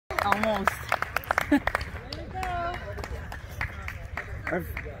Almost.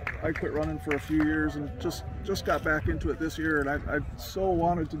 I quit running for a few years and just got back into it this year, and I so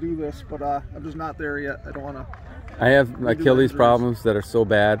wanted to do this, but I'm just not there yet. I don't want to. I have Achilles problems that are so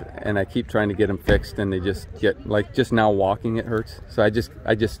bad, and I keep trying to get them fixed, and they just get, like, just now walking it hurts. So I just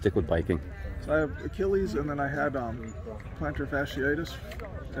stick with biking. So I have Achilles, and then I had plantar fasciitis,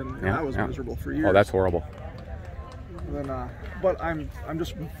 and I was miserable for years. Oh, that's horrible. And then, but I'm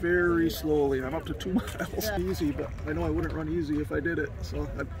just very slowly. I'm up to 2 miles easy, but I know I wouldn't run easy if I did it. So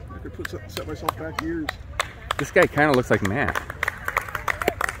I could set myself back years. This guy kind of looks like Matt.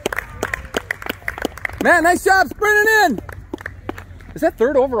 Matt, nice job sprinting in. Is that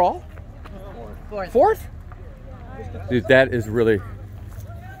 3rd overall? 4th. 4th? Dude, that is really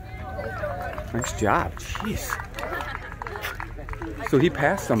nice job. Jeez. So he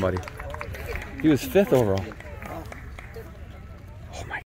passed somebody. He was 5th overall.